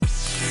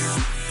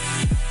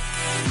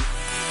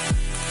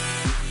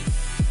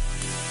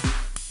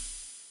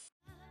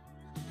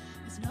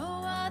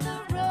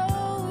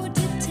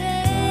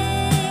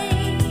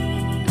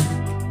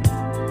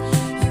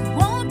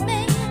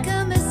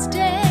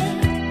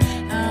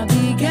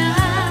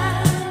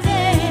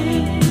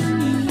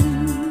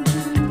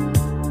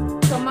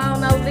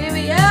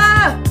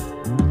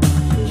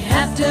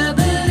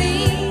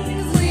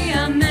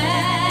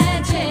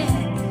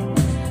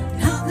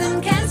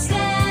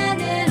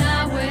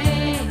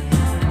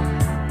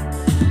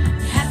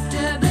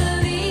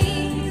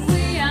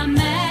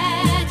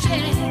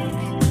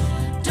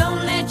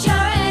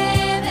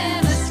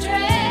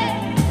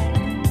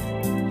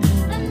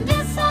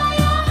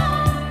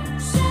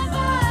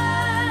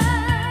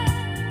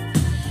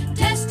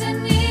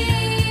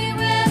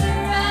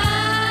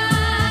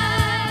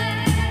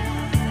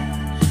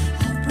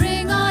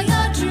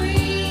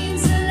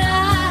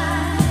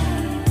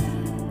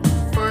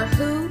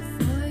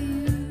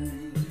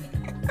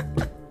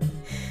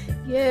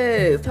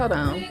Yes, hold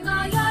on. Bring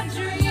all your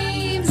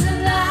dreams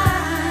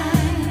alive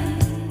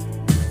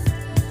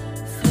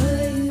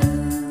for you.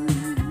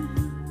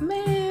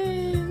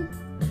 Man.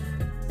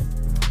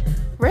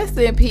 Rest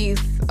in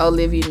peace,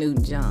 Olivia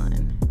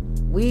Newton-John.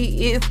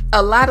 It's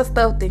a lot of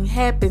stuff that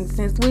happened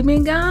since we've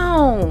been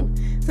gone.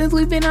 Since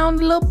we've been on a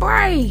little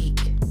break.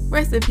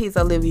 Rest in peace,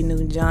 Olivia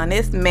Newton-John.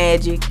 That's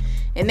magic.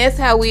 And that's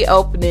how we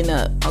opening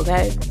up,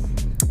 okay?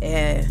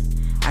 And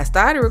I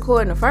started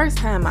recording the first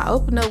time. I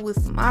opened up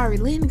with some Ari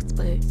Lennox,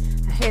 but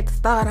I had to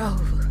start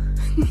over.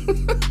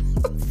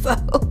 So,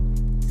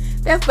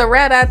 that's the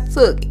route I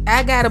took.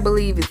 I gotta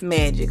believe it's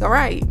magic,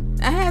 alright?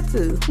 I had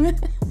to.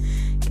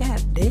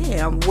 God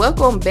damn.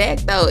 Welcome back,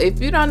 though.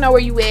 If you don't know where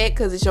you at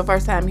because it's your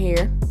first time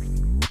here,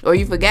 or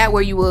you forgot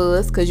where you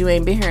was because you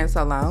ain't been here in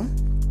so long,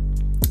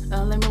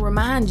 let me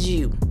remind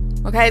you.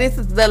 Okay, this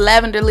is the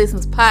Lavender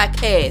Listens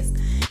podcast.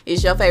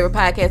 It's your favorite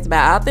podcast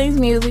about all things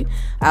music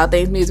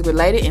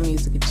related, and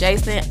music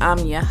adjacent. I'm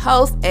your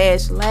host,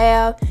 Ash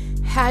Lav.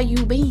 How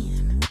you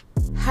been?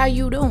 How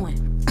you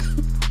doing?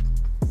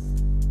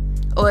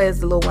 Or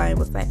as Lil Wayne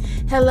would say,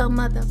 hello,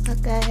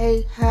 motherfucker.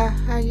 Hey,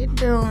 how you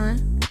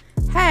doing?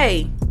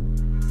 Hey,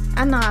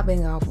 I know I've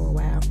been gone for a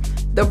while.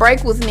 The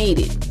break was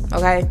needed,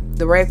 okay?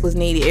 The break was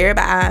needed.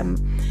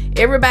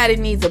 Everybody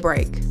needs a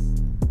break.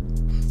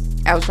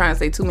 I was trying to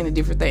say too many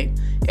different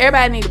things.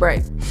 Everybody needs a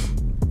break.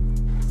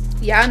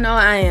 Y'all know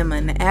I am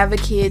an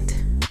advocate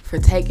for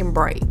taking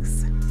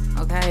breaks,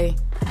 okay?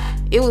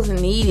 It was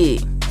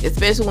needed,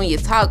 especially when you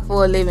talk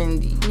for a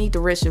living. You need to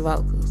rest your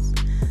vocals.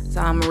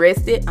 So I'm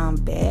rested. I'm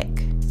back.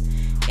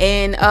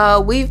 And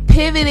we've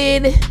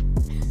pivoted.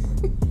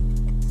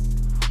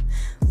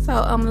 So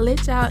I'm going to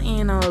let y'all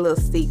in on a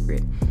little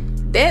secret.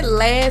 That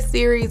last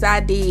series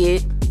I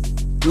did,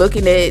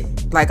 looking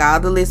at like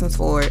all the listens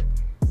for it,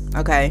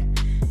 okay?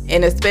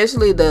 And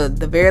especially the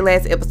very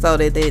last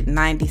episode of that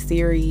 90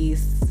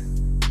 series,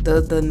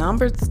 the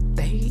numbers,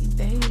 they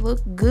look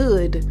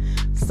good.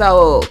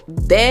 So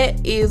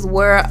that is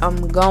where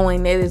I'm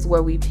going. That is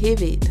where we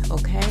pivot,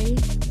 okay?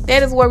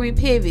 That is where we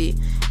pivot.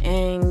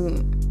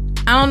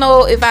 And I don't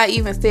know if I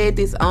even said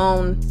this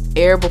on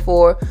air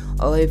before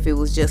or if it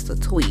was just a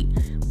tweet.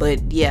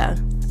 But yeah,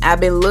 I've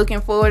been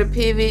looking for to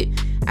pivot.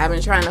 I've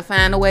been trying to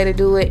find a way to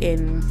do it,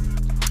 and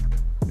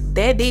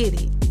that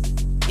did it.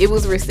 It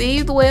was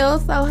received well,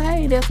 so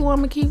hey, that's where I'm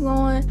gonna keep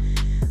going.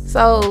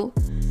 So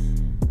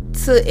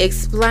to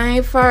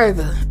explain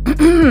further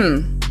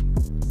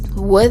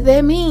what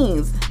that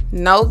means,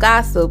 no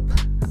gossip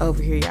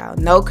over here, y'all.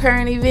 No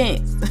current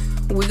events.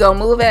 We gonna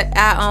move at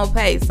our own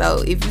pace.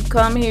 So if you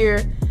come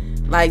here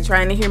like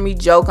trying to hear me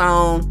joke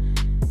on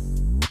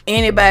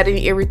anybody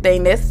and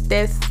everything,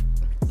 that's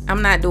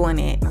I'm not doing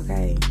that,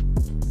 okay?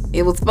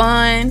 It was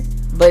fun,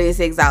 but it's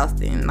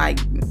exhausting. Like,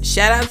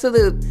 shout out to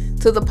the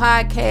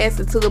podcast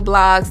and to the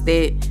blogs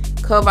that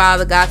cover all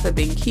the gossip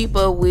and keep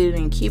up with it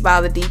and keep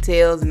all the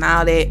details and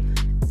all that.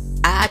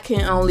 I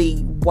can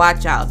only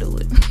watch y'all do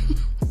it.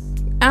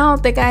 I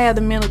don't think I have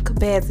the mental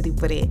capacity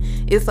for that.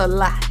 It's a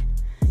lot.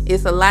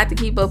 It's a lot to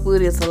keep up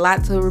with. It's a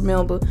lot to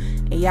remember.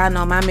 And y'all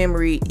know my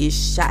memory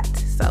is shot.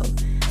 So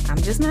I'm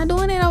just not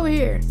doing it over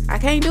here. I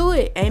can't do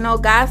it. Ain't no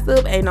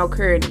gossip. Ain't no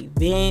current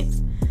events.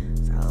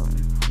 So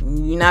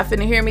you're not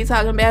finna hear me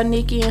talking about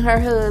Nicki and her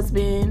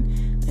husband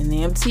and the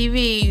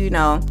MTV. You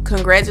know,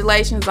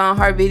 congratulations on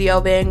her Video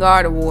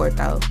Vanguard Award,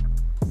 though,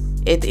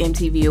 at the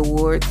MTV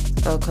Awards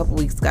a couple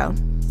weeks ago.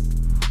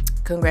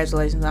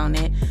 Congratulations on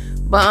that.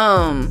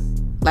 But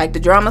like the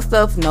drama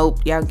stuff, nope,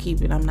 y'all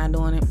keep it. I'm not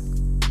doing it.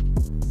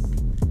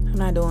 I'm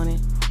not doing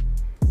it.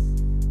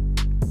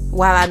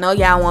 While I know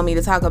y'all want me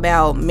to talk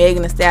about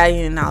Megan Thee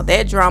Stallion and all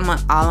that drama,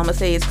 all I'm gonna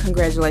say is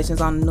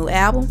congratulations on the new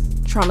album,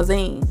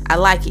 Traumazine. I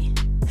like it.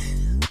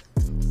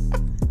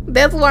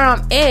 That's where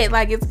I'm at.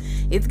 Like,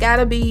 it's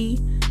gotta be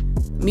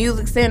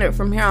music centered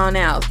from here on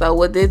out. So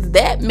what does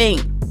that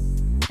mean?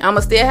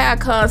 I'ma still have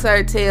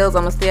concert tales.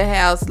 I'ma still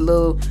have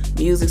little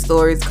music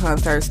stories,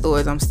 concert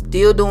stories. I'm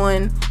still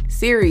doing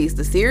series.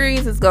 The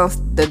series is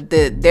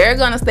they're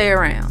gonna stay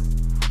around.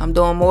 I'm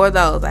doing more of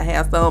those. I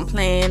have some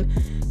planned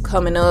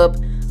coming up.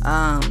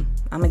 I'm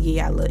gonna give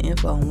y'all a little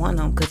info on one of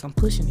them because I'm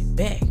pushing it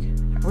back.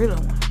 I really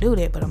don't want to do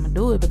that, but I'm gonna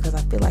do it because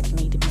I feel like it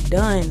need to be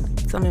done.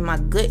 Something in my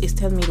gut is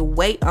telling me to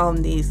wait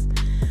on this.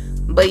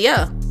 But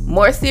yeah,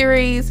 more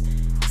series.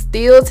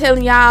 Still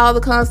telling y'all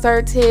the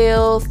concert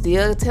tales.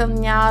 Still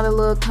telling y'all the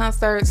little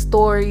concert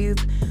stories.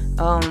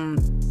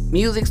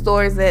 Music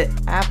stories that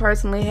I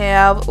personally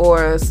have,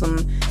 or some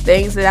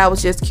things that I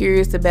was just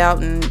curious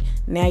about and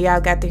now y'all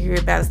got to hear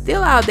about it.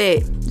 Still all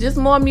that. Just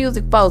more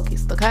music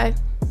focused, okay?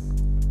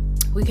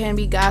 We can't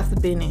be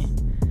gossiping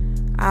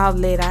and all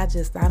that. I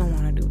don't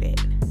want to do that.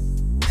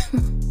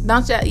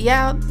 Don't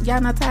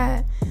y'all not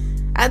tired?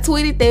 I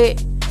tweeted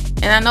that,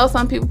 and I know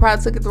some people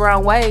probably took it the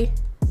wrong way,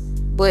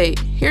 but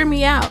hear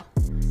me out.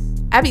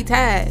 I be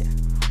tired.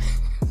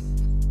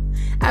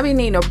 I be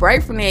needing a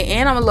break from that,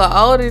 and I'm a little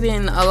older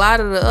than a lot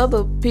of the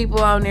other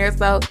people on there,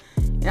 so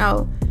you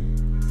know,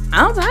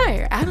 I'm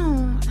tired. I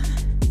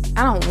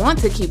don't want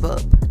to keep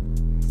up.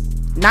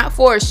 Not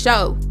for a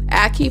show.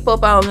 I keep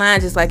up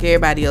online just like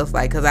everybody else,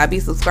 like, cause I be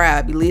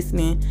subscribed, I be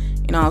listening,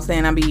 you know what I'm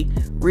saying? I be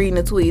reading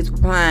the tweets,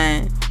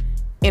 replying,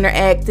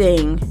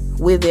 interacting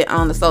with it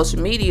on the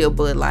social media,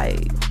 but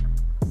like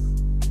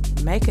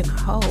making a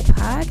whole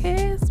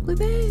podcast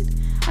with it,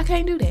 I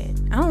can't do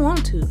that. I don't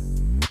want to.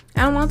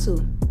 I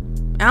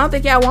don't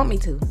think y'all want me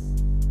to,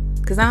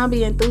 cause I don't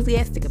be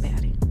enthusiastic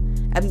about it.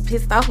 I be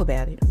pissed off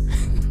about it.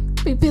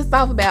 Be pissed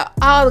off about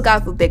all the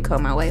gossip that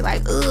come my way.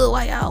 Like,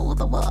 why y'all, what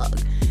the fuck?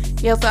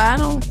 Yeah, so I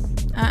don't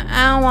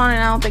want it.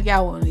 I don't think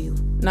y'all want it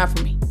either. Not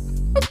for me.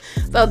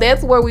 So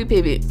that's where we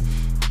pivot.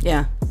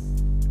 Yeah.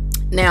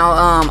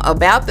 Now,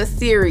 about the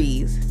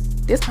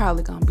series, this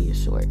probably gonna be a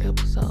short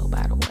episode,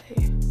 by the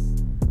way.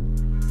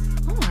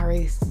 I'm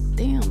already,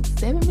 damn,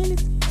 7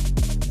 minutes.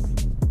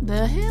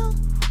 The hell?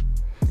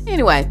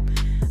 Anyway,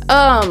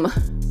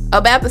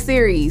 about the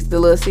series,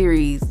 the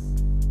series.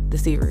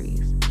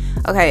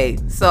 Okay,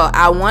 so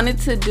I wanted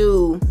to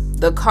do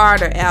the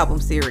Carter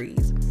album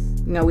series.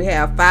 You know, we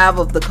have 5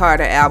 of the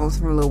Carter albums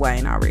from Lil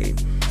Wayne already.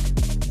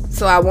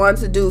 So I wanted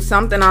to do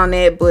something on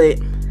that, but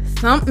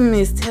something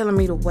is telling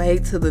me to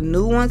wait till the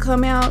new one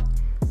come out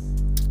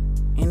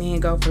and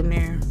then go from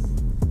there.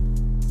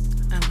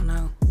 I don't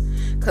know.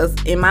 Because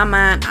in my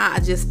mind, I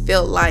just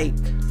felt like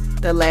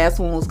the last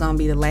one was going to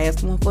be the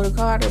last one for the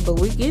Carter, but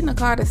we're getting a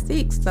Carter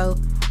 6, so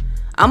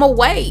I'm going to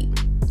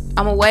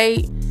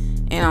wait.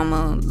 And I'm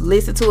going to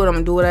listen to it. I'm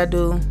going to do what I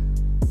do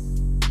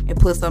and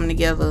put something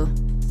together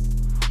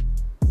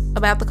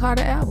about the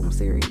Carter album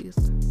series.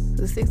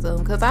 The 6 of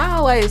them. Because I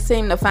always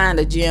seem to find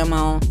a gem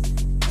on,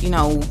 you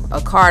know,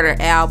 a Carter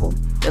album.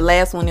 The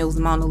last one, it was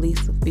Mona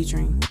Lisa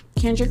featuring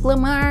Kendrick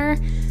Lamar.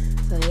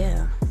 So,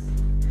 yeah.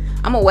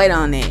 I'm going to wait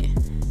on that.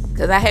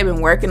 Because I have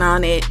been working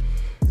on it.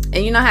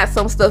 And you know how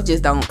some stuff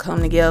just don't come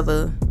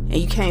together. And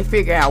you can't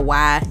figure out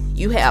why.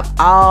 You have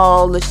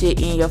all the shit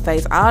in your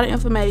face. All the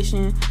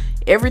information.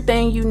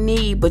 Everything you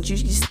need, but you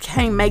just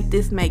can't make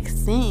this make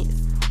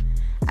sense.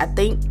 I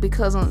think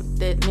because of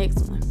that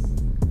next one.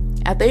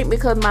 I think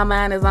because my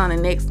mind is on the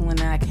next one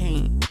that I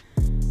can't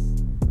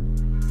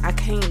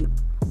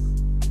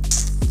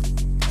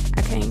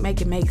make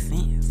it make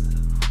sense.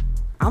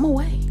 I'm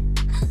away.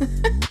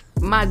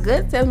 My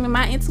gut telling me,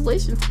 my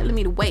intuition telling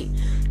me to wait.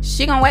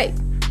 She gonna wait.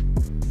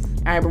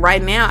 Alright, but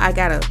right now I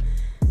gotta,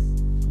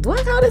 do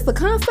I call this a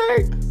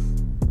concert?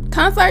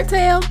 Concert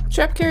tale?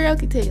 Trap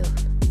karaoke tale.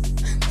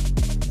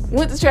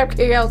 Went to Trap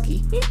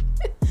Karaoke.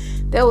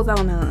 That was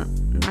on the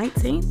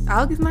 19th,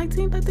 August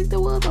 19th, I think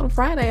that was, on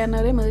Friday. I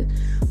know that much.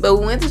 But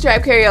we went to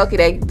Trap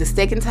Karaoke the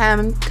second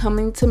time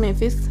coming to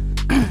Memphis,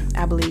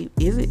 I believe.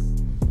 Is it?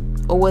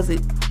 Or was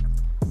it?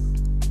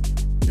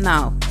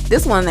 No,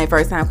 this wasn't their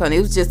first time coming.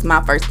 It was just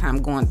my first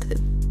time going to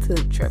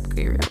Trap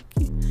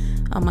Karaoke.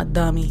 I'm a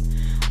dummy.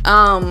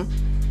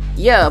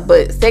 Yeah,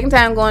 but second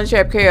time going to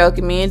Trap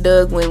Karaoke, me and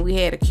Doug, when we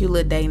had a cute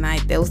little day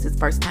night, that was his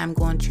first time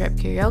going to Trap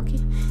Karaoke.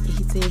 And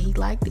he said he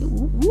liked it.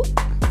 Whoop, whoop.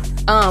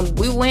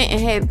 We went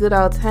and had a good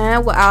old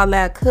time with all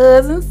our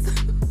cousins.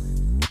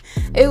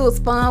 It was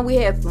fun. We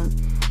had some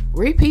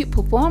repeat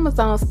performers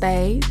on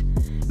stage.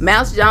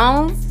 Mouse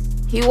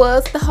Jones, he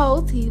was the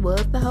host. He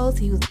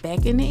was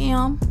back in the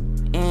M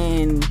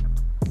and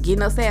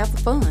getting us to have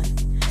some fun.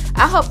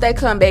 I hope they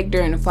come back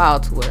during the fall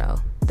tour though.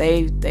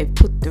 They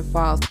put their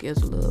fall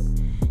schedule up.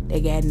 They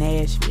got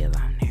Nashville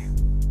on there.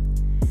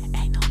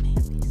 Ain't no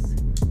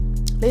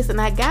Memphis. Listen,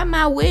 I got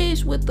my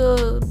wish with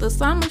the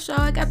summer show.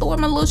 I got to wear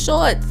my little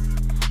shorts.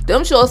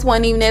 Them shorts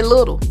wasn't even that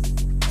little.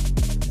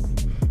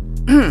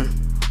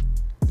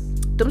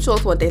 Them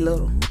shorts weren't that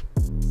little.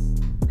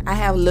 I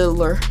have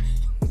littler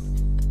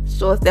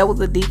shorts. That was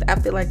a deep. I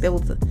feel like that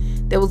was a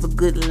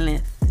good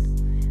length.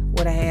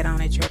 What I had on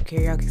at Trap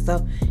Karaoke.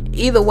 So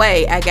either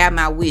way, I got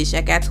my wish.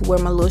 I got to wear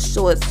my little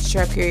shorts to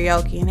Trap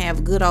Karaoke and have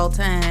a good old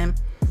time.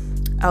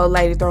 Old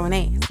lady throwing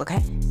ass.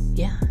 Okay,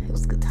 yeah, it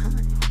was a good time.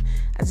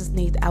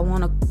 I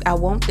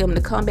want them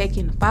to come back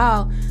in the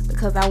fall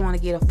because I want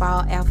to get a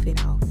fall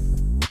outfit off.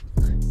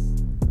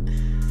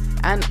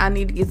 I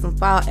need to get some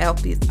fall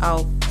outfits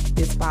off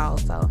this fall.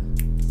 So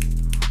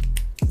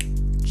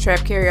Trap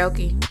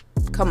Karaoke,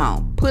 come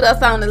on, put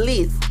us on the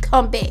list.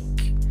 Come back.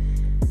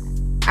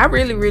 I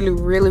really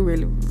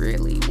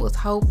was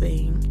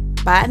hoping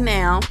by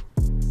now,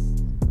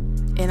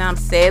 and I'm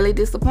sadly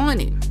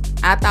disappointed.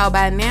 I thought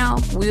by now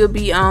we'll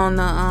be on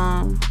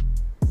the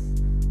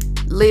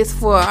list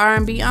for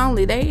R&B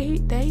only.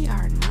 They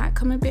are not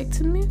coming back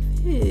to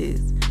Memphis.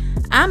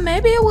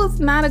 Maybe it was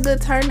not a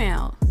good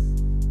turnout.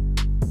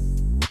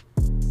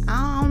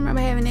 I don't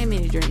remember having that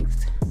many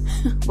drinks.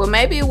 But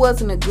maybe it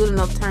wasn't a good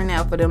enough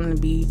turnout for them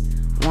to be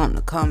wanting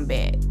to come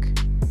back.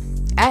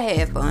 I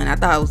had fun. I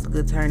thought it was a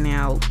good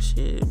turnout.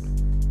 Shit.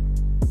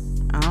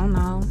 I don't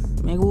know.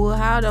 Minglewood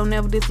Hall don't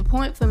never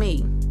disappoint for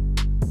me.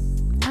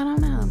 I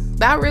don't know.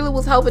 But I really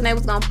was hoping they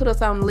was going to put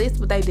us on the list,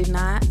 but they did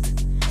not.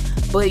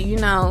 But, you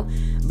know,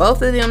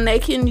 both of them, they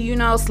can, you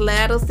know,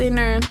 slide us in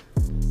there.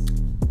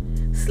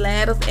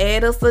 Slide us,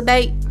 add us a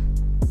date.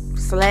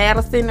 Slide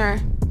us in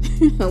there.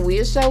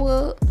 We'll show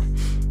up.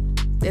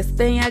 That's the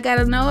thing I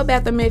gotta know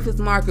about the Memphis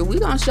market. We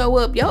gonna show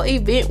up. Your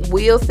event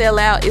will sell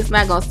out. It's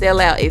not gonna sell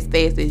out as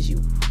fast as you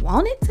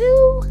want it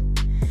to,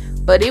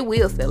 but it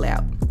will sell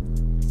out.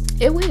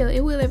 It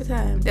will every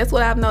time. That's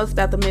what I've noticed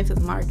about the Memphis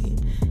market.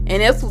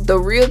 And that's the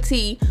real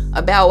tea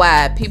about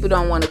why people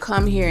don't want to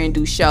come here and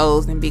do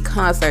shows and big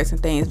concerts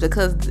and things,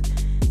 because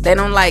they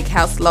don't like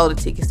how slow the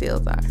ticket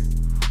sales are.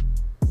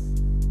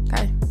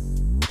 Okay?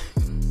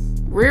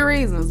 Real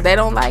reasons. They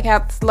don't like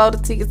how slow the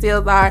ticket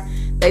sales are.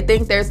 They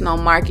think there's no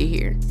market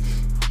here.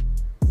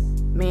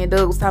 Me and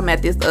Doug was talking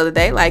about this the other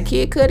day. Like,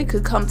 Kid Cudi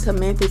could come to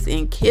Memphis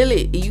and kill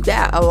it. You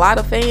got a lot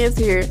of fans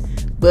here,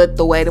 but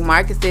the way the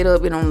market's set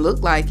up, it don't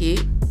look like it.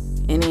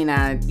 And then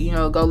I,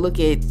 go look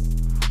at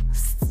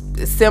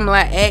similar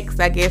acts,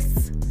 I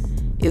guess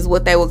is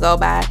what they would go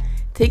by.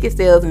 Ticket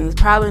sales, and it's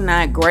probably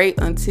not great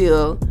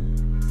until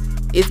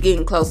it's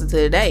getting closer to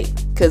the date.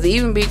 Because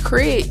even Big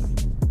Crit,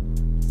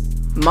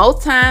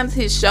 most times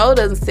his show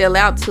doesn't sell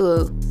out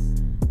till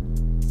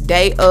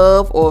day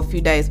of or a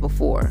few days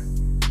before.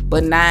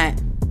 But not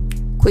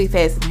Quick,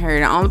 Fast, and Hurry.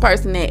 The only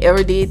person that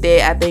ever did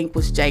that, I think,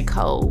 was J.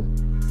 Cole.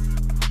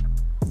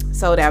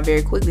 Sold out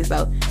very quickly.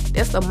 So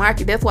that's the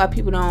market. That's why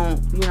people don't,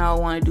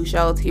 want to do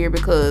shows here,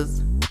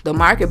 because the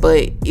market.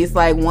 But it's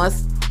like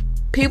once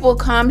people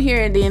come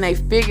here and then they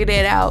figure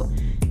that out,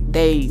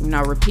 they,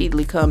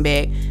 repeatedly come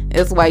back.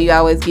 That's why you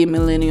always get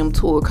Millennium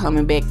Tour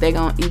coming back. They're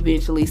going to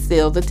eventually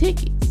sell the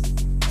tickets.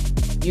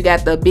 You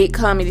got the big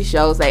comedy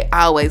shows, they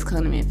always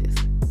come to Memphis.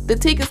 The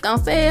tickets going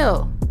to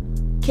sell.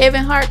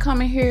 Kevin Hart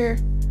coming here,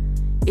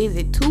 is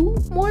it 2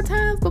 more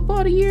times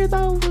before the year is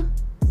over?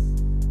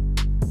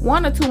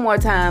 1 or 2 more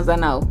times, I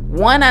know.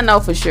 1 I know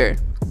for sure.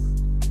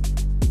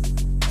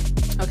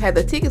 Okay,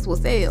 the tickets will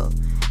sell.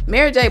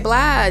 Mary J.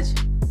 Blige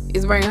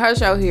is bringing her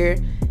show here,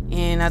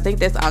 and I think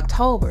that's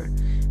October.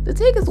 The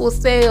tickets will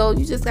sell.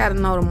 You just gotta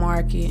know the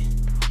market.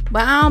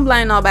 But I don't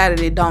blame nobody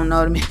that don't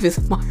know the Memphis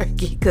market,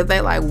 because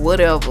they like,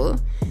 whatever.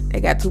 They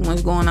got too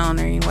much going on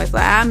there anyway. So,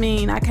 I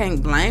mean, I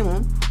can't blame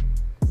them.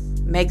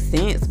 Makes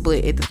sense,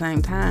 but at the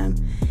same time,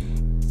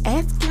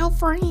 ask your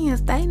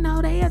friends. They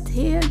know, they'll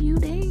tell you,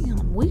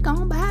 damn, we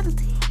gonna buy the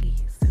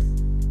tickets.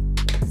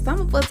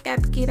 Some of us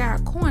got to get our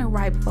coin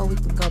right before we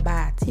can go buy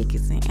our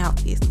tickets and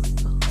outfits and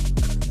stuff.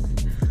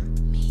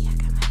 Me, I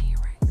got my hair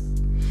right.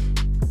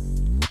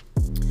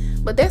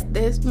 But that's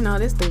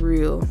the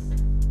real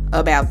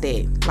about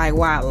that. Like,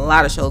 why a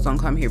lot of shows don't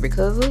come here,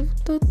 because of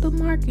the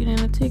market and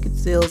the ticket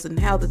sales and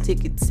how the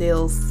ticket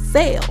sales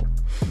sell.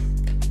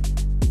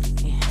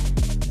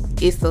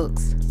 It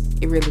sucks.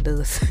 It really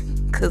does.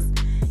 Because,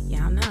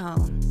 y'all know,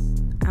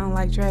 I don't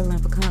like traveling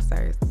for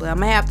concerts. But I'm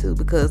going to have to,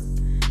 because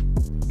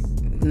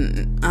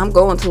I'm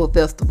going to a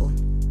festival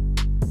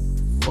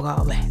for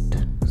all that.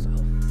 So,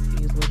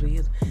 it is what it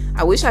is.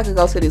 I wish I could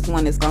go to this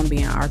one that's going to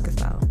be in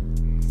Arkansas.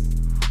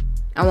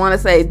 I want to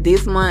say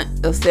this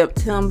month of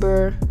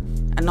September.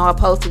 I know I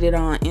posted it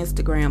on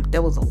Instagram, but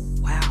that was a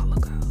while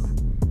ago.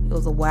 It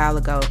was a while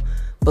ago.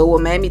 But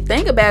what made me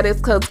think about it is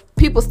because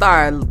people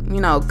started,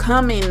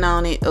 commenting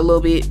on it a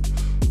little bit.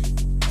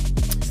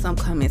 Some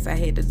comments I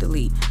had to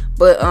delete.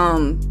 But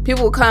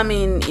people were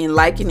coming and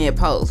liking that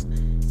post.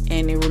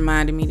 And it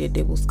reminded me that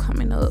it was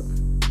coming up.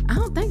 I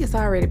don't think it's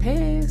already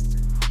passed.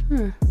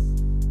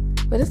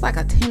 But it's like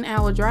a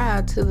 10-hour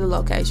drive to the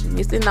location.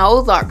 It's in the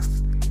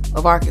Ozarks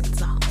of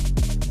Arkansas.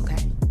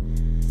 Okay.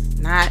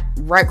 Not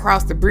right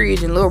across the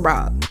bridge in Little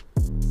Rock.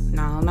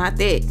 No, not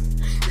that.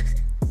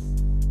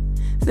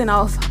 It's in the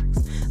Ozarks.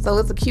 So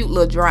it's a cute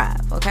little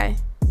drive, okay?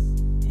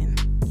 And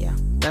yeah,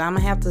 but I'm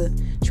gonna have to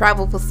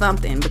travel for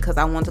something, because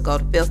I want to go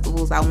to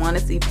festivals. I want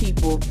to see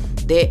people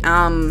that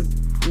I'm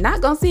not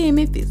gonna see in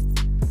Memphis.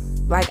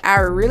 Like, I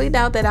really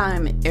doubt that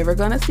I'm ever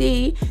gonna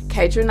see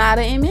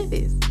Kaytranada in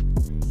Memphis.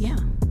 Yeah,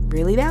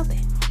 really doubt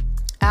that.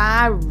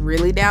 I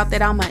really doubt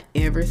that I'm gonna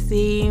ever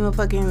see a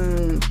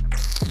fucking.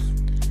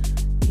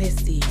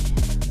 Let's see.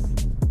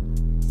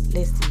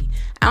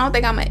 I don't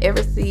think I'm gonna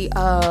ever see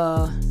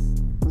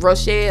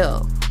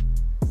Rochelle,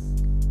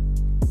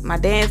 my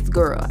dance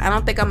girl. I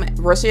don't think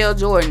Rochelle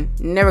Jordan.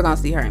 Never gonna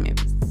see her in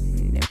Memphis.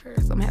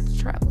 Never. So I'm gonna have to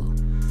travel.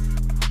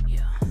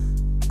 Yeah.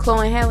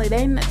 Chloe and Halle,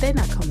 they not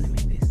coming to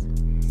Memphis.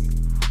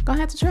 Gonna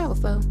have to travel.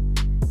 So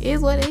it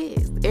is what it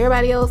is.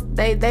 Everybody else,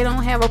 they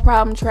don't have a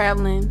problem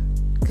traveling,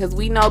 because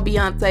we know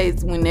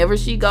Beyonce's, whenever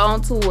she go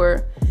on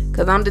tour,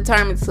 because I'm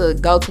determined to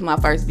go to my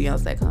first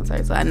Beyonce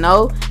concert. So I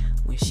know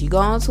when she go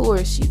on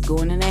tour, she's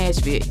going to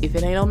Nashville. If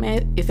it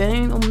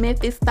ain't on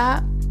Memphis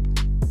stop,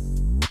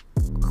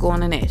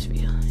 going to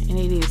Nashville. And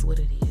it is what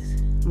it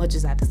is. Much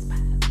as I despise,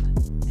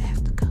 but I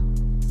have to go.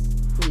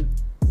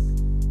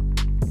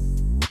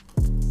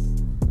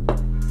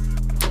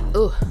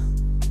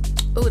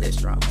 Ooh, that's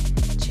strong.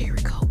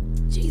 Cherry Coke.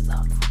 Jesus.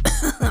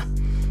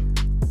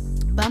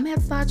 But I'm gonna have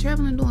to start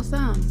traveling and doing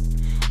something.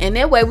 And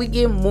that way we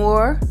get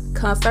more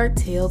concert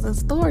tales and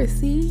stories.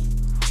 See?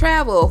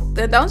 Travel.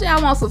 Then don't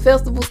y'all want some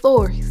festival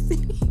stories?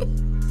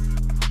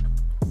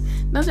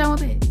 Don't y'all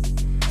want that?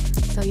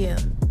 So yeah.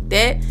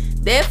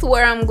 That's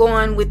where I'm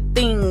going with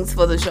things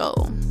for the show.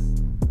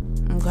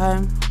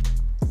 Okay?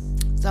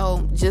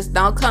 So just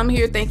don't come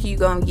here thinking you're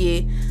gonna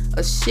get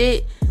a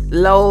shit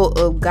load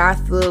of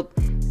gossip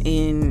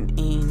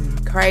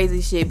and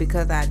crazy shit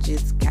because I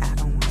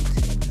don't want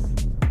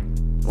to.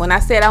 When I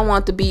said I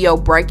want to be your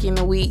break in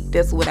the week,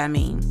 that's what I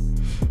mean.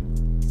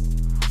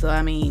 So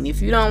I mean,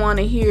 if you don't want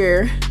to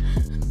hear,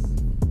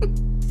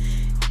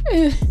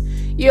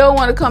 you don't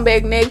want to come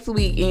back next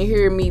week and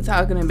hear me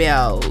talking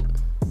about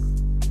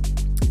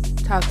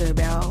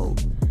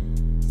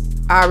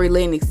Ari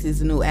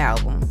Lennox's new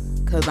album,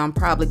 because I'm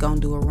probably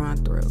gonna do a run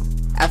through.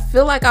 I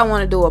feel like I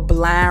want to do a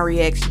blind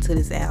reaction to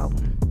this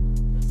album.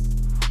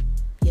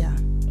 Yeah,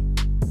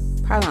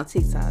 probably on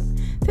TikTok.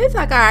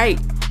 TikTok, alright.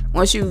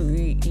 Once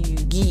you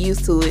get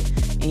used to it,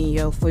 and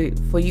your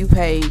for you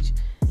page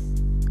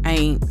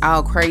ain't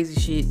all crazy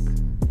shit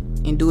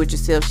and do it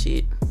yourself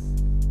shit.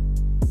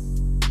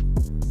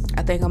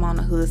 I think I'm on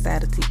the hood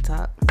side of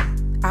TikTok.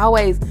 I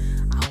always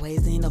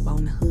end up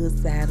on the hood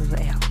side of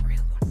the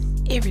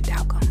algorithm. Every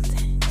doggone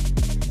time.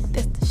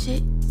 That's the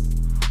shit.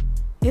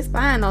 It's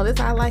fine though. That's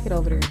how I like it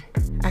over there.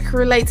 I can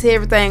relate to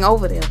everything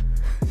over there.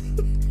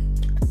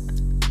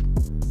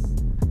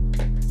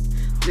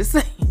 Just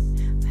saying.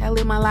 That's how I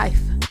live my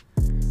life.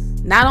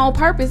 Not on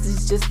purpose.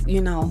 It's just,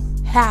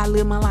 how I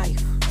live my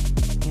life.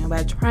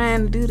 By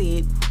trying to do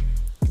that,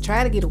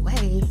 try to get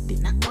away,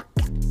 did not work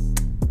out.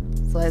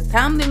 So it's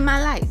time to live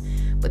my life.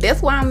 But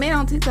that's why I'm at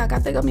on TikTok. I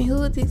think I'm in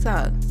hood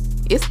TikTok.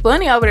 It's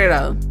funny over there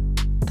though,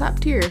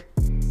 top tier.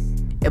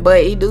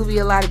 But it do be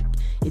a lot of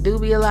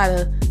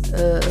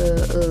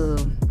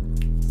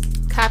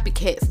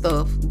copycat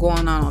stuff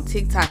going on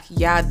TikTok.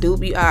 Y'all do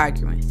be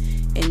arguing,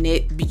 and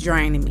it be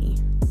draining me,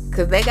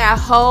 cause they got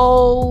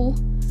whole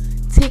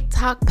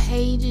TikTok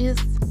pages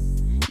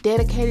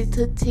dedicated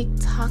to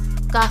TikTok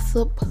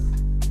gossip.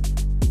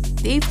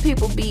 These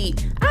people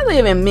I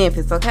live in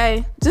Memphis,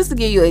 okay? Just to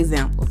give you an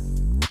example.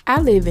 I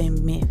live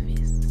in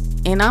Memphis,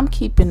 and I'm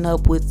keeping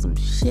up with some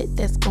shit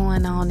that's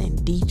going on in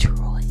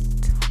Detroit.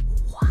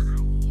 Why?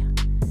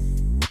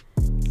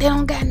 They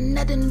don't got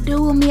nothing to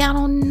do with me. I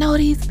don't know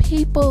these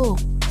people.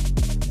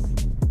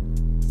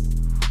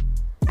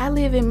 I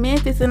live in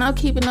Memphis, and I'm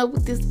keeping up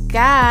with this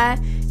guy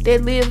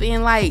that live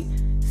in like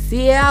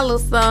Seattle or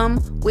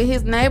something with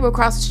his neighbor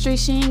across the street.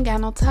 She ain't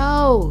got no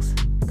toes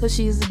because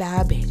she's a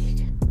diabetic.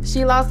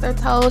 She lost her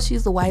toes.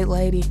 She's a white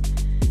lady.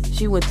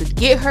 She went to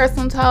get her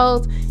some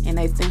toes, and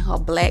they sent her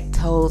black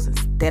toes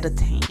instead of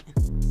tan.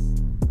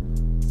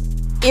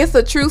 It's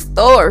a true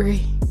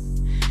story.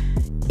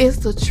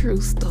 It's a true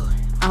story.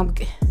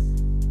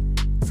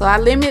 So I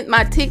limit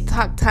my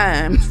TikTok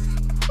time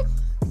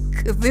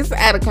because this is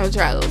out of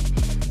control.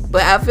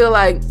 But I feel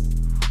like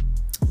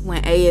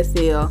when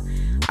ASL,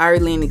 Ari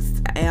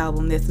Lennox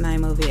album, that's the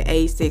name of it,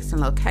 Age, Sex,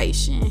 and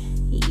Location.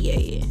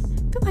 Yeah.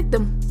 I feel like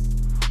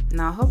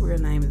no, her real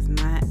name is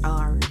not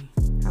Ari.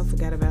 I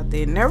forgot about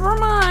that. Never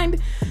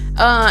mind.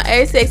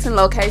 Age, Sex, and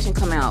Location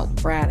come out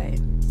Friday.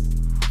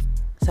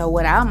 So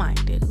what I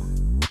might do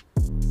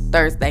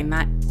Thursday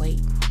night.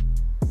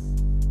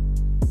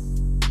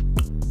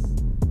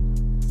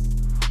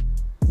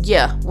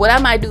 Yeah, what I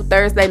might do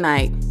Thursday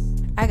night.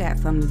 I got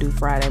something to do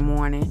Friday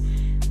morning.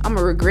 I'm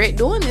gonna regret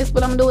doing this,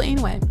 but I'm gonna do it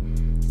anyway.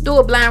 Do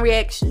a blind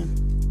reaction.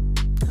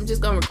 I'm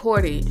just gonna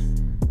record it.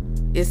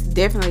 It's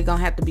definitely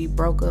gonna have to be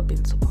broke up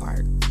into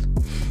parts.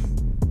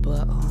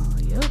 But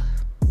yeah,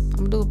 I'm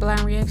gonna do a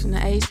blind reaction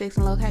to Age, Sex,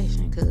 and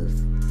Location,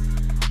 because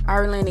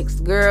Ari Lennox,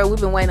 girl,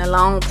 we've been waiting a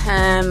long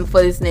time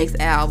for this next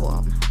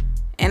album,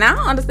 and I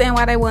don't understand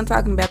why they weren't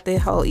talking about that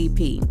whole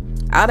EP.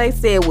 All they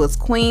said was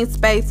Queen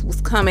Space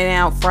was coming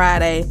out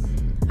Friday.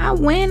 I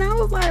was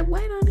like,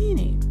 wait a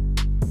minute.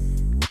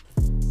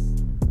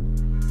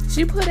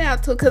 She put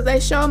out because they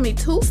showed me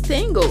 2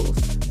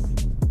 singles.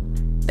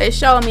 They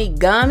showed me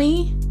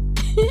Gummy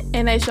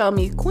and they showed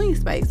me Queen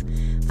Space.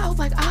 I was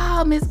like,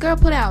 oh, Miss Girl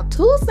put out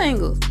 2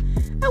 singles.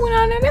 I went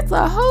on there, that's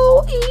a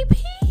whole EP.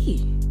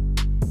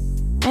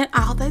 And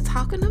all they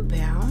talking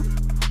about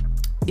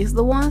is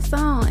the one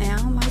song, and I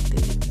don't like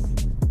that.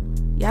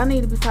 Y'all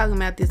need to be talking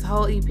about this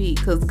whole EP,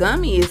 because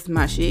Gummy is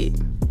my shit.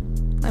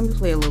 Let me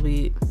play a little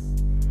bit.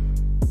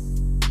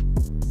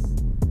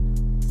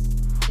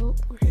 Oh,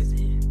 where is it?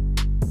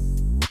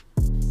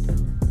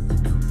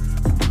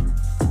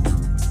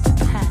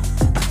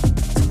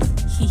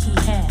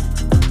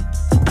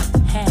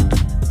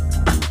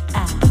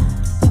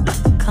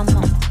 Come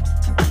on.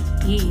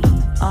 Yeah,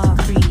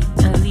 Ari,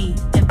 Ali,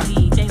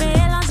 FD.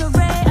 Red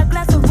lingerie, a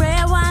glass of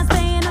red wine.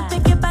 Staying up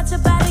thinking about your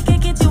body,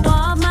 can't get you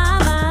off my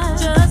mind.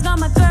 Just got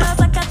my girls,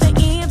 I got the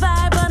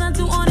invite, but I'm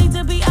too horny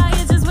to be out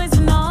here just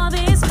wasting all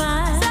this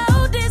time.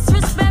 So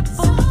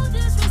disrespectful.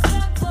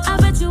 I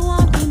bet you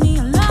won't leave me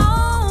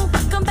alone.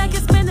 Come back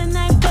and spend the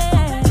night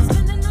there.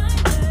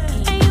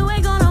 And you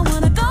ain't gonna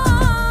wanna go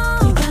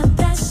home. You got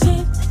that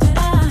shit that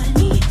I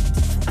need.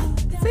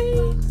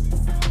 See?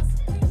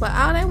 But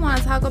all they want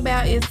to talk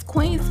about is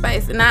Queen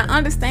Space, and I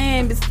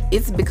understand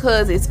it's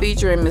because it's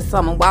featuring Miss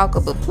Summer Walker,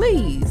 but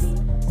please,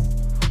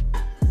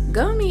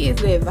 Gummy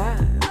is that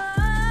vibe.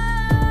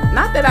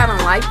 Not that I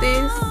don't like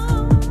this,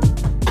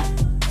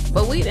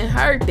 but we done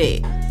heard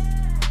that.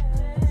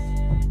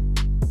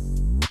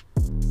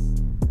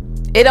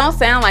 It don't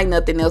sound like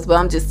nothing else, but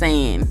I'm just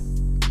saying,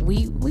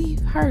 we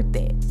heard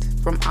that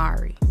from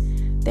Ari.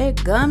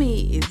 That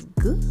gummy is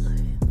good.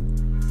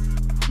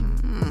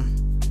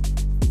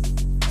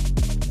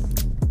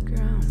 Girl,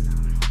 I don't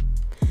know.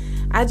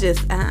 I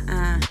just,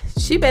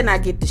 she better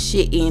not get the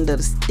shit end of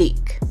the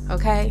stick,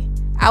 okay?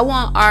 I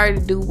want Ari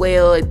to do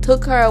well. It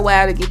took her a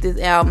while to get this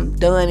album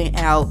done and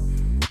out.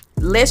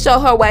 Let's show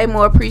her way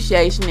more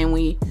appreciation than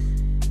we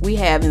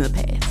have in the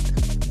past.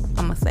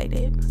 I'm gonna say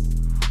that.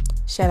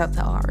 Shout out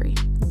to Ari.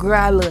 Girl,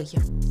 I love you.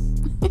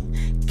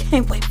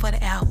 Can't wait for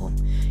the album.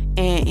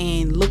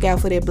 And look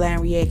out for that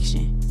blind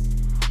reaction.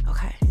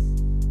 Okay.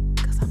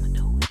 Cause I'm gonna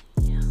do it.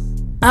 Yeah.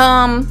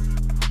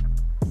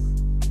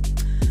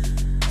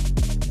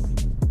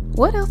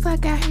 What else I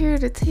got here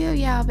to tell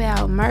y'all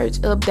about? Merch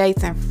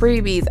updates and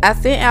freebies. I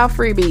sent out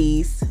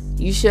freebies.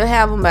 You should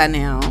have them by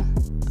now.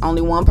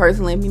 Only one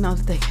person let me know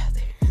that they got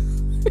there.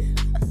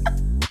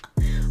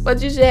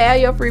 But you should have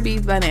your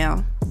freebies by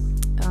now.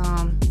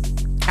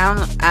 I'm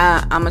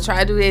gonna try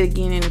to do that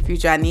again in the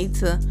future. I need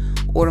to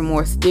order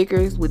more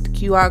stickers with the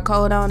QR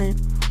code on it,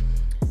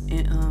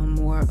 and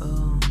more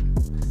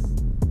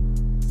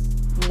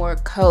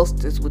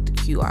coasters with the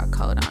QR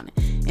code on it,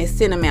 and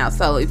send them out.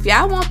 So if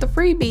y'all want the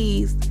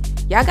freebies,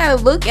 y'all gotta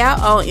look out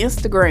on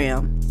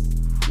Instagram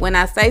when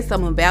I say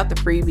something about the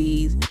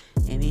freebies,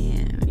 and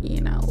then,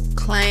 you know,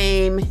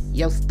 claim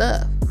your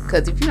stuff.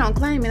 Because if you don't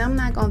claim it, I'm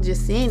not gonna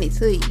just send it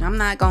to you. I'm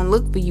not gonna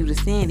look for you to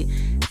send it.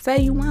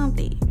 Say you want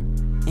it,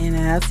 and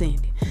I'll send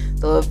it.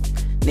 So if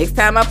next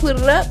time I put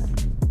it up,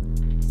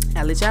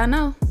 I'll let y'all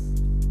know.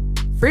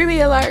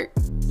 Freebie alert.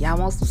 Y'all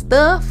want some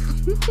stuff?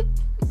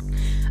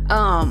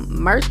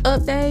 Merch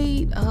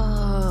update.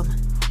 I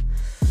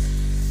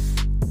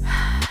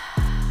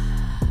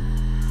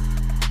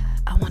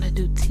want to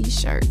do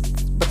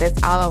t-shirts, but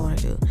that's all I want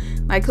to do.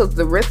 Like, cause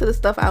the rest of the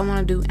stuff I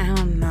want to do, I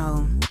don't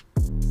know.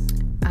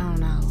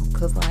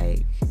 Cause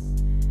like,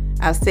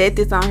 I've said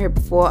this on here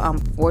before, I'm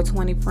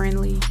 420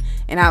 friendly,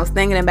 and I was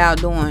thinking about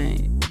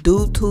doing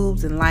dude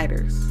tubes and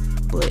lighters,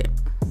 but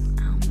I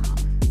don't know.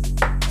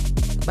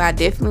 But I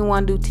definitely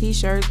want to do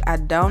t-shirts. I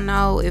don't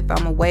know if I'm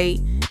gonna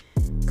wait,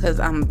 cause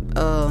I'm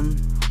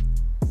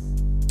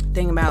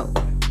thinking about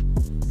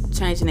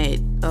changing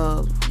that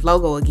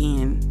logo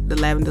again, the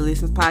Lavender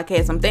Listens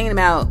podcast. I'm thinking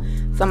about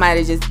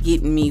somebody just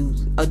getting me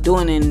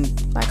doing in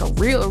like a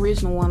real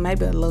original one,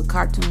 maybe a little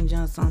cartoon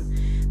Johnson.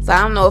 So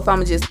I don't know if I'm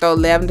gonna just throw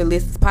Lavender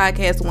Listens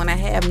podcast, the one I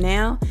have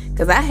now,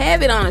 because I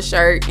have it on a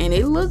shirt and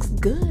it looks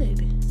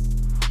good.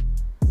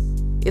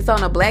 It's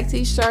on a black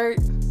t-shirt.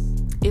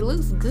 It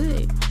looks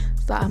good.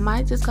 So I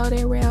might just go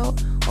that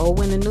route, or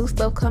when the new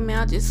stuff come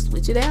out, just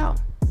switch it out.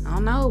 I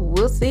don't know.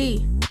 We'll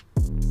see.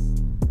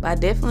 But I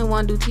definitely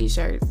want to do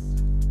t-shirts.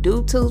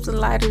 Do tubes and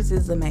lighters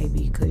is a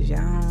maybe, because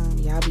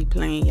y'all be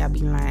playing, y'all be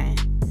lying.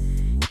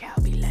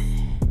 Y'all be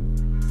lying.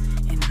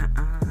 And I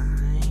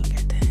ain't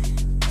got that.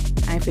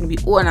 I ain't finna be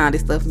ordering all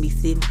this stuff and be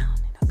sitting on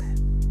it, okay?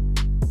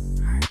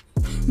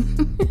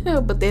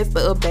 Alright. But that's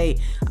the update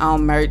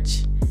on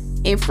merch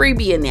and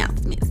freebie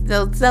announcements.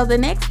 So the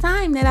next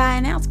time that I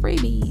announce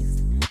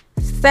freebies,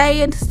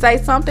 say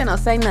something or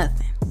say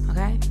nothing,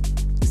 okay?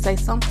 Say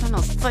something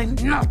or say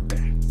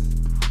nothing.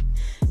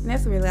 And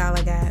that's really all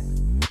I got.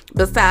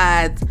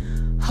 Besides,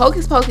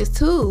 Hocus Pocus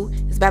 2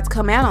 is about to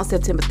come out on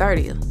September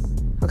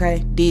 30th.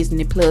 Okay?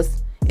 Disney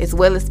Plus. As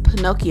well as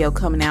Pinocchio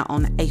coming out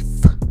on the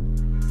 8th.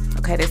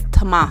 Okay? That's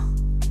tomorrow.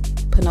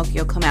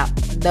 Pinocchio come out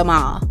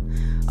tomorrow.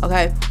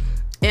 Okay?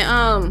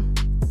 And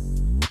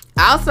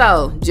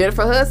also,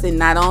 Jennifer Hudson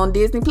not on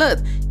Disney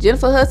Plus.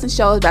 Jennifer Hudson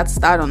show is about to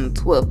start on the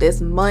 12th.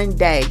 That's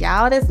Monday.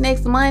 Y'all, that's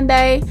next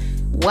Monday.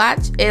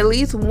 Watch at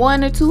least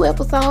 1 or 2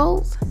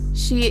 episodes.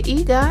 She an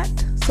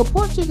EGOT.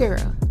 Support your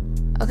girl.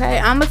 Okay,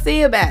 I'ma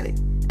see about it.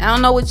 I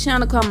don't know what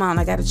channel come on.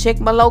 I gotta check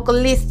my local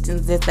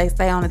listings, as they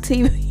say on the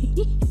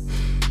TV.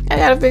 I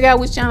gotta figure out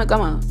which channel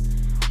come on.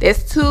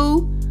 There's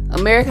 2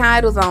 American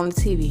Idols on the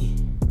TV.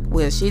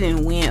 Well, she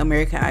didn't win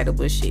American Idol,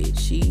 but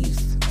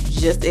she's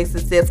just as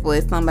successful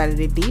as somebody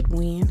that did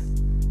win.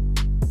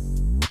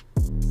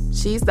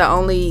 She's the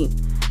only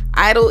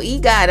Idol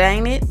EGOT,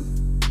 ain't it?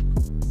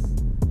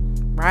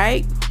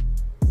 Right?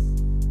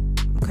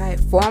 Okay,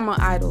 former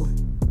Idol.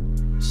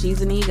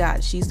 She's an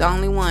EGOT. She's the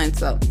only one.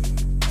 So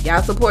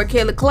y'all support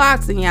Kelly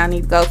Clarkson. Y'all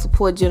need to go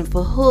support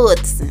Jennifer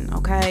Hudson.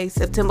 Okay,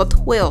 September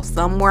 12th,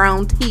 somewhere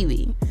on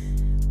TV,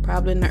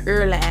 probably in the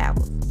early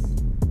hours.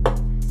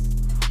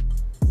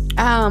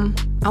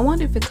 I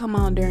wonder if it come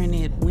on during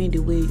that Wendy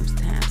Williams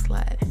time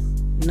slot,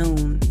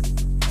 noon,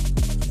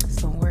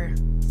 somewhere.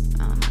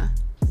 I don't know.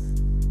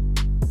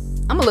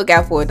 I'm gonna look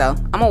out for it though.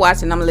 I'm gonna watch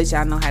it and I'm gonna let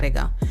y'all know how they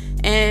go.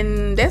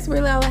 And that's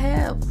really all I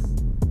have.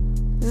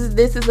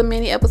 This is a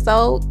mini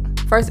episode.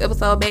 First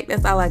episode back.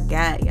 That's all I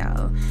got,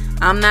 y'all.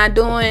 I'm not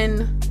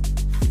doing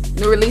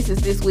new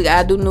releases this week.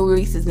 I'll do new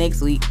releases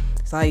next week,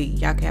 so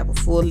y'all can have a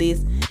full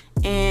list.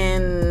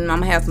 And I'm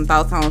gonna have some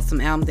thoughts on some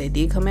albums that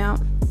did come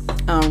out.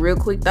 Real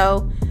quick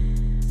though,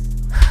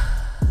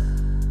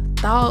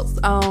 thoughts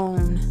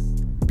on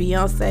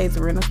Beyonce's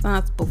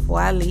Renaissance before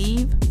I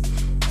leave.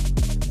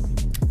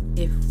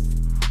 If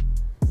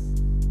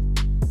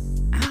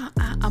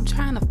I'm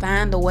trying to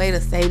find a way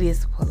to say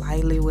this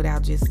politely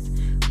without just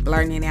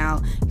blurting it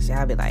out.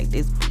 Y'all be like,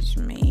 this bitch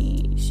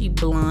mean, she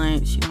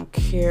blunt, she don't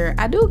care.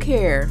 I do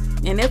care,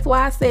 and that's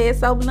why I say it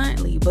so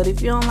bluntly. But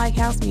if you don't like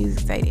house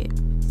music, say that.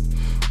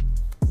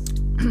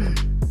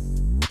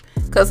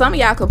 Cause some of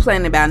y'all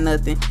complaining about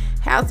nothing.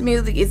 House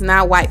music is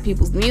not white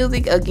people's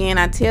music. Again,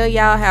 I tell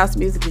y'all, house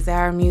music is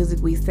our music.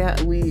 We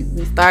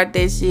started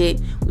that shit.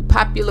 We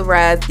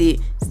popularized it.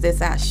 So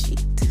that's our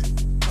shit.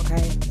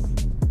 Okay.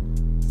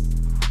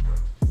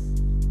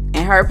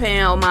 And her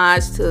paying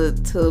homage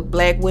to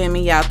black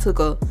women, y'all took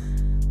a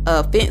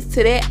offense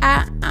to that.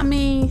 I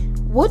mean,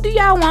 what do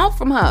y'all want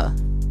from her?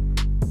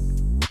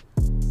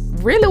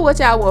 Really, what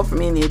y'all want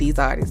from any of these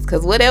artists?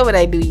 Cause whatever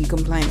they do, you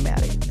complain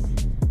about it.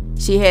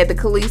 She had the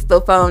Khalees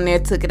stuff on there,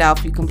 took it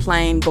off. You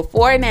complained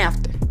before and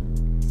after.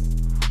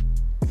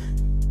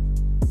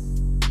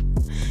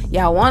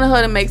 Y'all wanted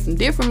her to make some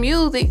different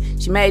music.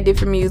 She made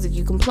different music.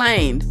 You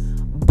complained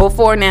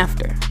before and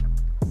after.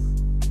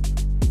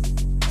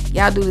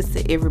 Y'all do this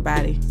to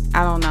everybody.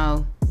 I don't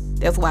know.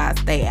 That's why I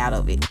stay out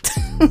of it.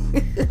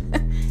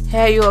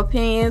 Have your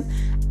opinions.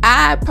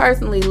 I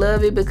personally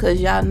love it because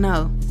y'all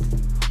know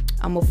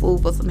I'm a fool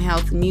for some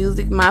house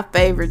music. My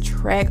favorite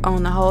track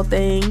on the whole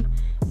thing,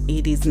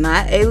 it is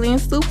not Alien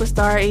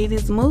Superstar, it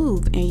is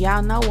Move. And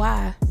y'all know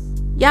why.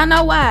 Y'all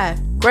know why.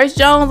 Grace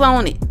Jones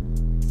on it.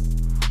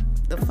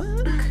 The fuck?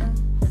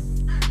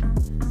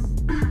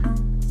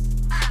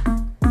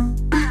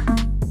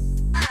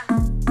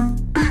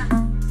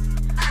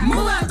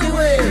 Move out the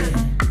way.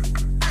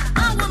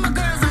 I'm with my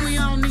girls and we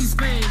on these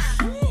space.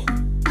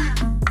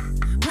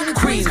 When the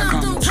queens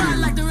come through, try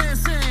like the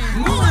rest say.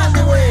 Move out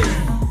the way.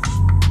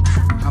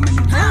 How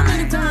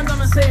many times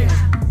I'ma say it?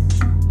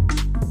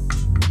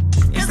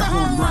 It's a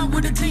home run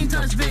with the team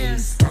touch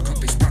biz. Spark up,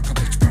 bitch, spark up,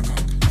 bitch, spark up.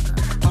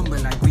 Humble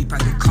like reaper,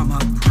 they come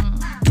up.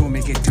 Don't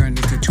make it turn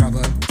into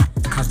trouble.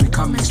 Cause we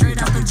coming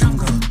straight out the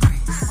jungle.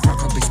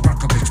 Spark up, bitch,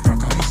 spark up, bitch,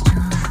 spark up.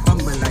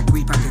 Humble like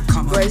reaper, they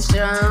come up. Grace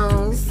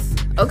Jones.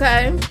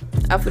 Okay.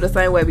 I feel the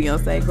same way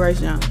Beyonce. Grace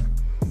Jones.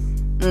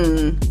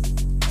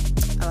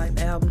 I like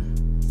the album.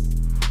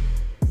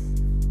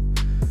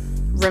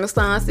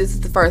 Renaissance, this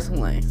is the first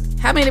one.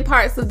 How many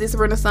parts of this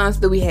Renaissance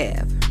do we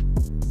have?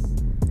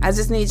 I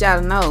just need y'all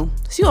to know.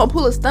 She gonna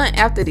pull a stunt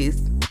after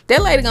this.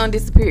 That lady gonna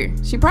disappear.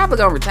 She probably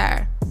gonna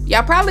retire.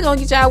 Y'all probably gonna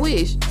get y'all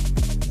wish.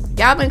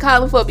 Y'all been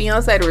calling for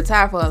Beyonce to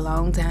retire for a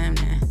long time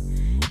now.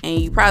 And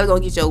you probably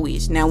gonna get your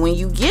wish. Now when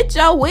you get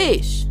your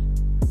wish,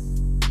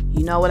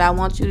 you know what I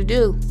want you to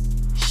do?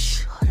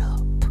 Shut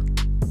up.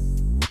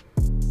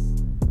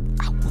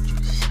 I want you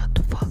to shut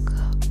the fuck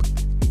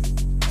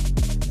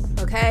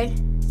up. Okay?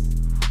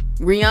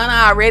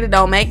 Rihanna already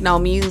don't make no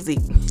music.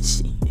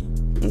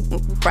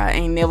 Probably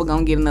ain't never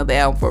gonna get another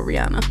album for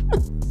Rihanna.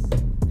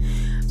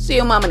 She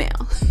a mama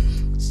now.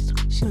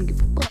 She don't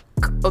give a fuck.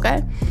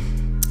 Okay?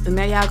 And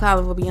now y'all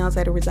calling for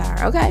Beyonce to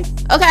retire. Okay?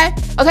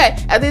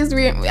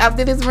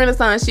 After this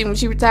Renaissance,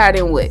 she retired,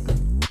 then what?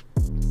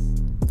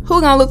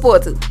 Who gonna look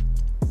forward to?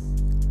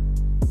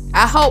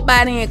 I hope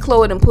by then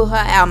Chloe done put her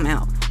album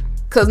out.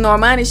 Cause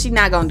Normani, she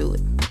not gonna do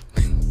it.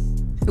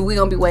 We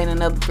gonna be waiting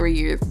another 3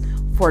 years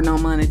for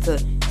Normani to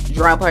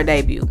drop her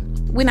debut.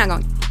 We not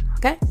gonna get it,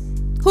 okay?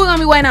 Who gonna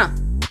be waiting on?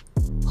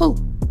 Who?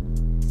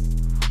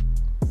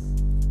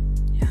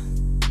 Yeah.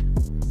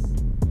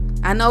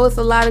 I know it's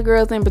a lot of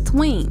girls in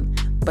between,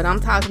 but I'm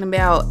talking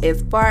about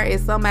as far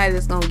as somebody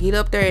that's gonna get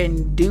up there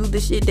and do the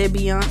shit that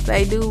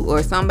Beyonce do,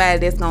 or somebody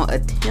that's gonna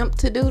attempt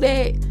to do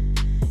that.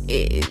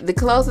 The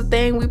closest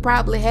thing we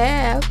probably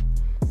have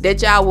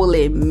that y'all will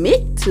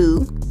admit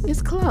to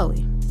is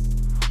Chloe.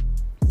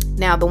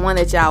 Now, the one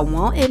that y'all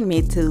won't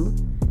admit to,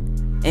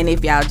 and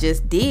if y'all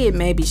just did,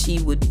 maybe she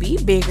would be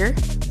bigger,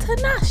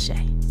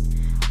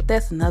 Tinashe. But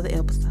that's another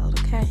episode,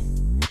 okay?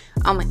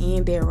 I'm going to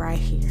end there right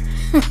here.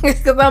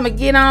 Because I'm going to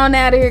get on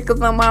out of here because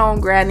I'm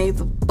hungry. I need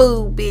some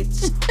food,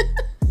 bitch.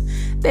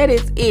 That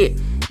is it.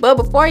 But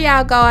before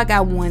y'all go, I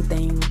got 1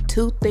 thing,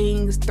 2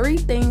 things, 3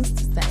 things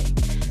to say.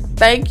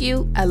 Thank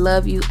you. I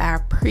love you. I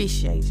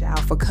appreciate y'all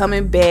for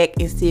coming back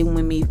and sitting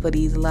with me for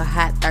these little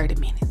hot 30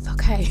 minutes,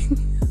 okay?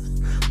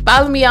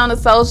 Follow me on the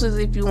socials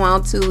if you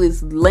want to.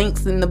 It's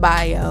links in the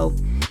bio.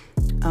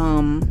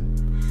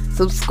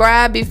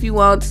 Subscribe if you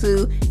want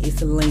to.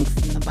 It's links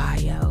in the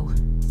bio.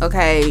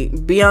 Okay,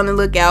 be on the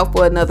lookout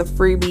for another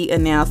freebie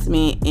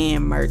announcement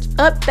and merch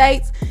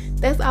updates.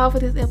 That's all for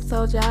this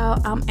episode,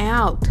 y'all. I'm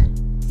out.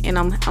 And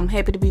I'm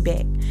happy to be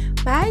back.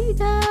 Bye, you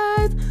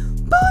guys.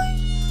 Bye.